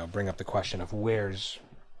up the question of where's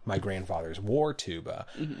my grandfather's war tuba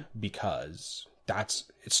because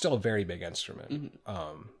it's still a very big instrument,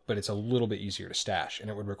 but it's a little bit easier to stash, and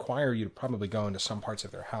it would require you to probably go into some parts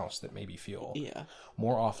of their house that maybe feel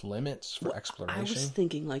more off limits for exploration. I was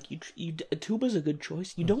thinking like a tuba's a good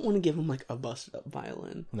choice. You don't want to give them like a busted up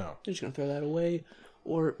violin. No, they're just gonna throw that away,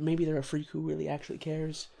 or maybe they're a freak who really actually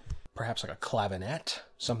cares. Perhaps like a clavinet,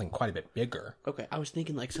 something quite a bit bigger. Okay, I was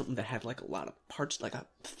thinking like something that had like a lot of parts, like a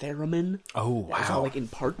theremin. Oh wow! That was all like in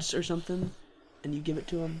parts or something, and you give it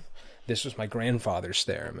to him. This was my grandfather's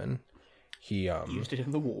theremin. He used it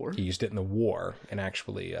in the war. He used it in the war, and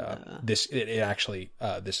actually,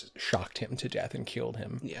 this shocked him to death and killed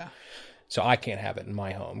him. Yeah. So I can't have it in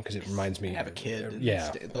my home because it reminds me. I have a kid. Yeah,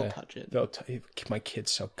 they'll touch it. My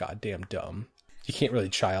kid's so goddamn dumb. You can't really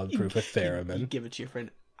childproof a theremin. You give it to your friend.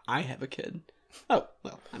 I have a kid. Oh,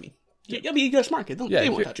 well, I mean, you got a smart kid. They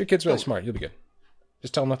won't touch your kid's really smart. You'll be good.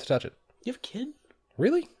 Just tell him not to touch it. You have a kid?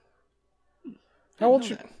 Really? How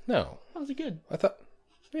old? No. How's he good? I thought.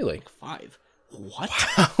 Really? Like 5. What?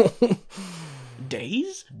 Wow.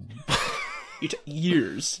 Days?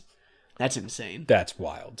 Years. That's insane. That's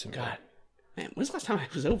wild to me. God. Man, when's the last time I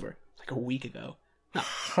was over? Like a week ago. No.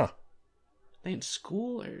 Huh. They in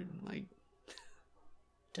school or like...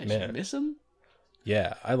 Did I miss them?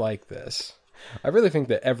 Yeah, I like this. I really think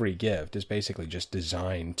that every gift is basically just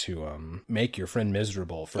designed to make your friend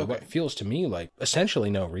miserable for what feels to me like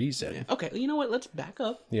essentially no reason. Yeah. Okay, you know what? Let's back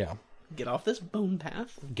up. Yeah. Get off this bone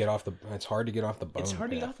path. It's hard to get off the bone path. It's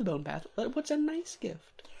hard to get off the bone path. But what's a nice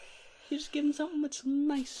gift? You just give them something that's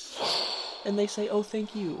nice. And they say, oh,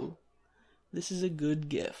 thank you. This is a good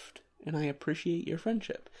gift. And I appreciate your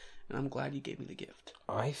friendship. And I'm glad you gave me the gift.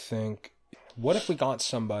 I think... What if we got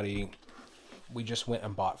somebody... We just went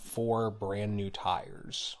and bought 4 brand new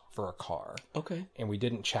tires for a car. Okay. And we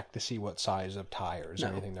didn't check to see what size of tires or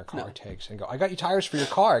anything their car takes. And go, I got you tires for your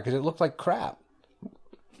car because it looked like crap.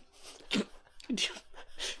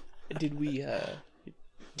 Did we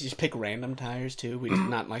just pick random tires too? We did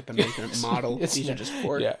not like the make or model. These are just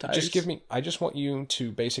 4 tires. I just want you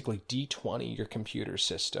to basically D20 your computer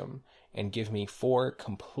system and give me 4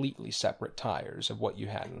 completely separate tires of what you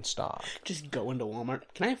had in stock. Just go into Walmart.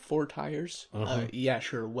 Can I have 4 tires? Yeah,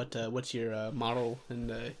 sure. What's your model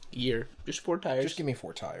and year? Just 4 tires. Just give me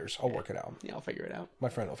 4 tires. I'll work it out. Yeah, I'll figure it out. My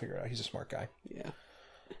friend will figure it out. He's a smart guy. Yeah.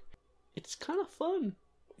 It's kind of fun.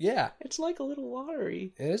 Yeah. It's like a little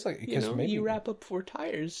lottery. It is like, because maybe you wrap up 4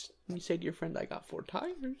 tires and you say to your friend, I got 4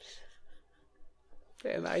 tires.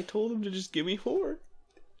 And I told him to just give me 4.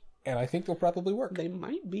 And I think they'll probably work. They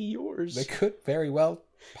might be yours. They could very well,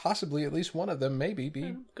 possibly at least one of them, maybe be.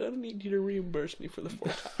 I'm going to need you to reimburse me for the 4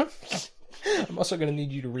 tires. I'm also going to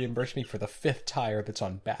need you to reimburse me for the 5th tire that's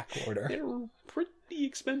on back order. They're pretty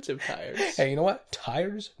expensive tires. Hey, you know what?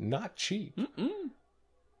 Tires, not cheap.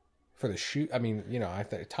 For the shoe, I mean, I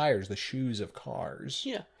think tires, the shoes of cars.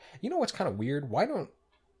 Yeah. You know what's kind of weird? Why don't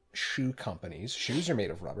shoe companies, shoes are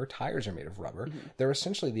made of rubber, tires are made of rubber. They're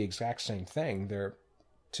essentially the exact same thing. They're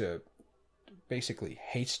to basically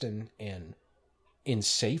hasten and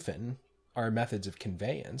ensafen our methods of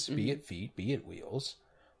conveyance, be it feet, be it wheels.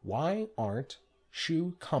 Why aren't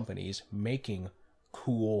shoe companies making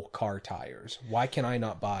cool car tires? Why can I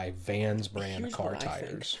not buy Vans brand car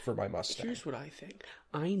tires for my Mustang? Here's what I think.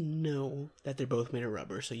 I know that they're both made of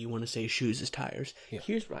rubber, so you want to say shoes as tires. Yeah.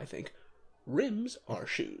 Here's what I think. Rims are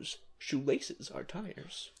shoes. Shoelaces are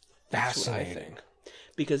tires. That's what I think.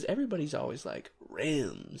 Because everybody's always like,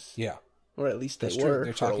 rims. Yeah. Or at least they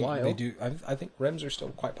were for a while. They do. I think rims are still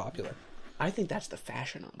quite popular. I think that's the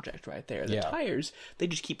fashion object right there. The tires, they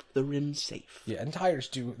just keep the rims safe. Yeah, and tires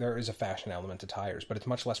there is a fashion element to tires, but it's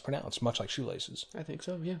much less pronounced, much like shoelaces. I think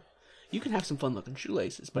so, yeah. You can have some fun looking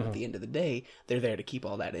shoelaces, but at the end of the day, they're there to keep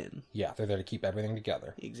all that in. Yeah, they're there to keep everything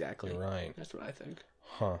together. Exactly. You're right. That's what I think.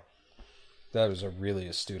 Huh. That was a really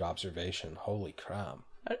astute observation. Holy crap.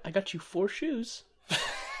 I got you 4 shoes.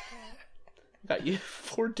 Got you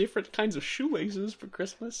 4 different kinds of shoelaces for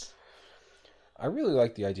Christmas. I really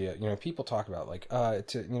like the idea. People talk about like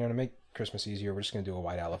to make Christmas easier, we're just going to do a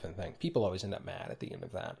white elephant thing. People always end up mad at the end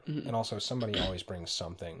of that. And also somebody always brings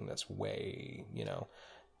something that's way,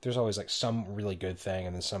 there's always like some really good thing,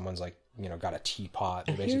 and then someone's like, got a teapot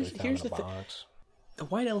they basically found in a box. The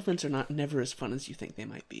white elephants are never as fun as you think they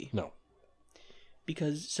might be. No.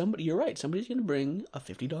 Because you're right, somebody's going to bring a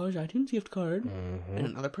 $50 iTunes gift card, and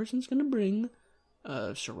another person's going to bring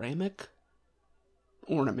a ceramic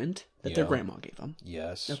ornament that their grandma gave them.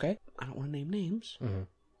 Yes. Okay? I don't want to name names,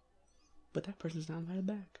 but that person's not invited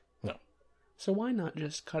back. No. So why not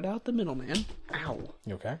just cut out the middleman? Ow.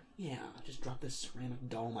 You okay? Yeah, I just dropped this ceramic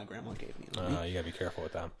doll my grandma gave me. You gotta be careful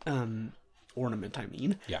with that. Ornament, I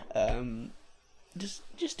mean. Yeah.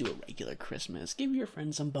 Just do a regular Christmas. Give your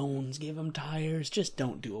friends some bones. Give them tires. Just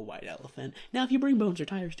don't do a white elephant. Now, if you bring bones or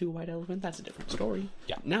tires to a white elephant, that's a different story.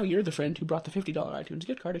 Yeah. Now you're the friend who brought the $50 iTunes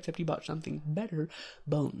gift card, except you bought something better,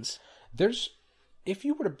 bones. If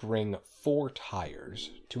you were to bring 4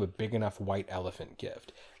 tires to a big enough white elephant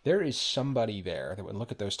gift, there is somebody there that would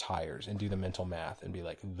look at those tires and do the mental math and be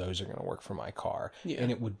like, those are going to work for my car. Yeah.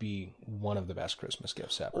 And it would be one of the best Christmas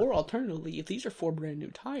gifts ever. Or alternatively, if these are 4 brand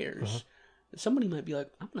new tires, somebody might be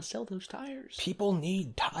like, I'm going to sell those tires. People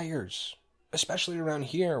need tires. Especially around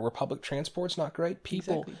here where public transport's not great.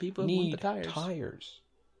 People need the tires.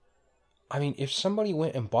 I mean, if somebody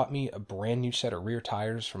went and bought me a brand new set of rear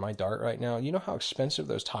tires for my Dart right now, you know how expensive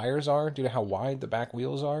those tires are due to how wide the back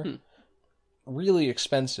wheels are? really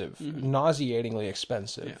expensive, nauseatingly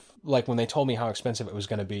expensive. Yeah. Like, when they told me how expensive it was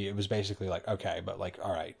going to be, it was basically like, okay, but like,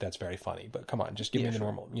 all right, that's very funny, but come on, just give me the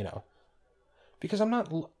normal, you know. Because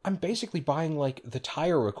I'm basically buying like the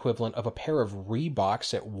tire equivalent of a pair of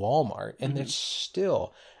Reeboks at Walmart, and it's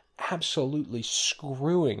still absolutely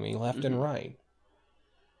screwing me left and right.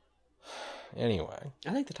 Anyway,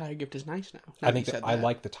 I think the tire gift is nice now. I think I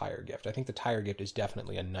like the tire gift. I think the tire gift is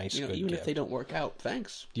definitely a nice, good even gift. If they don't work out,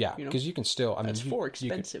 thanks. Yeah, because you can still. I mean, that's for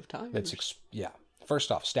expensive tires. Yeah.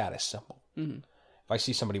 First off, status symbol. If I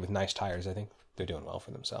see somebody with nice tires, I think they're doing well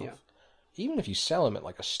for themselves. Yeah. Even if you sell them at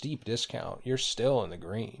like a steep discount, you're still in the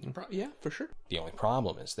green. Yeah, for sure. The only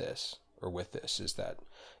problem is with this, is that,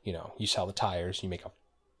 you know, you sell the tires, you make a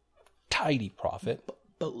tidy profit.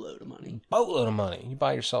 Boatload of money. Boatload of money. You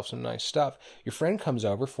buy yourself some nice stuff. Your friend comes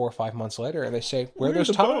over 4 or 5 months later and they say, where are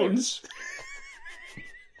those tires?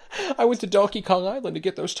 I went to Donkey Kong Island to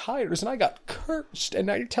get those tires and I got cursed. And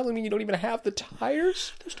now you're telling me you don't even have the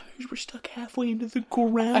tires? Those tires were stuck halfway into the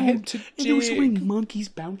ground. I had to dig. And there were so many monkeys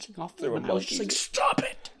bouncing off them. And I was just like, stop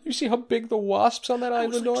it. You see how big the wasps on that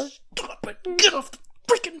island are? Stop it. Get off the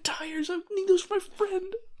freaking tires. I need those for my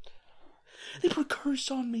friend. They put a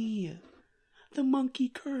curse on me. The monkey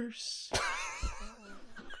curse.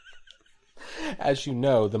 As you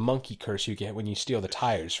know, the monkey curse you get when you steal the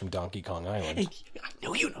tires from Donkey Kong Island. And I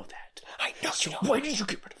know you know that. I know you know Why did you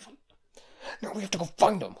get rid of them? Now we have to go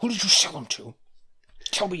find them. Who did you sell them to?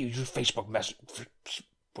 Tell me you use Facebook message.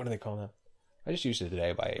 What do they call that? I just used it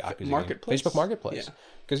today by Marketplace? Facebook Marketplace.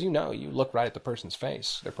 Because you look right at the person's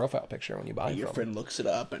face, their profile picture when you buy them. Your friend looks it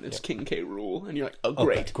up and it's King K. Rool. And you're like, oh,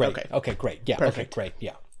 great. Okay, great. Yeah, perfect. Okay, great.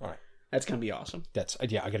 Yeah, all right. That's going to be awesome. I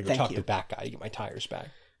got to go talk to the back guy to get my tires back.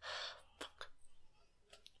 Fuck.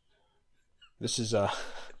 This is some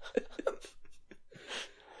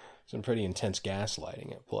pretty intense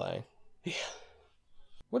gaslighting at play. Yeah.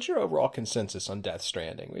 What's your overall consensus on Death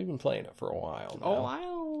Stranding? We've been playing it for a while now. Oh, I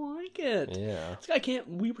don't like it. Yeah.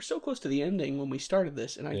 We were so close to the ending when we started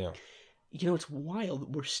this, and it's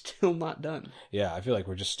wild. We're still not done. Yeah, I feel like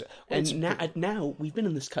we're just... now, we've been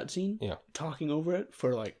in this cutscene, talking over it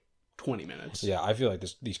for like 20 minutes. Yeah, I feel like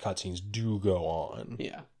these cutscenes do go on.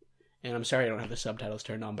 Yeah. And I'm sorry I don't have the subtitles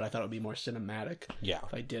turned on, but I thought it would be more cinematic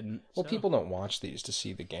if I didn't. Well, people don't watch these to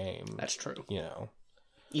see the game. That's true. You know.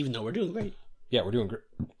 Even though we're doing great. Yeah, we're doing great.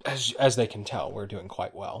 As they can tell, we're doing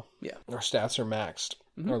quite well. Yeah. Our stats are maxed.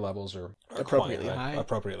 Our levels are appropriately high.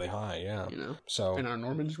 Appropriately high, yeah. You know. So, and our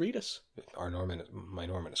Normans read us. My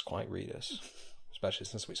Norman is quite read us. Especially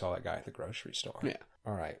since we saw that guy at the grocery store. Yeah.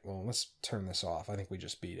 All right, well, let's turn this off. I think we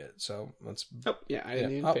just beat it. So let's... Oh, yeah, I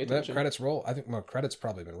didn't even pay attention. Credits roll. I think credits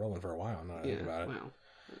probably been rolling for a while. Now that I think about it. Wow.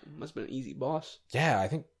 Must have been an easy boss. Yeah, I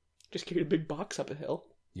think... Just carried a big box up a hill.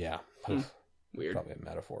 Yeah. Weird. Probably a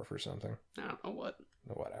metaphor for something. I don't know what.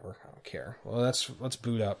 Whatever. I don't care. Well, let's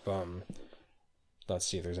boot up... let's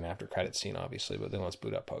see if there's an after credit scene, obviously, but then let's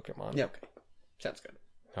boot up Pokemon. Yeah, okay. Sounds good.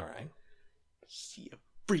 All right. See you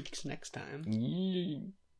freaks next time.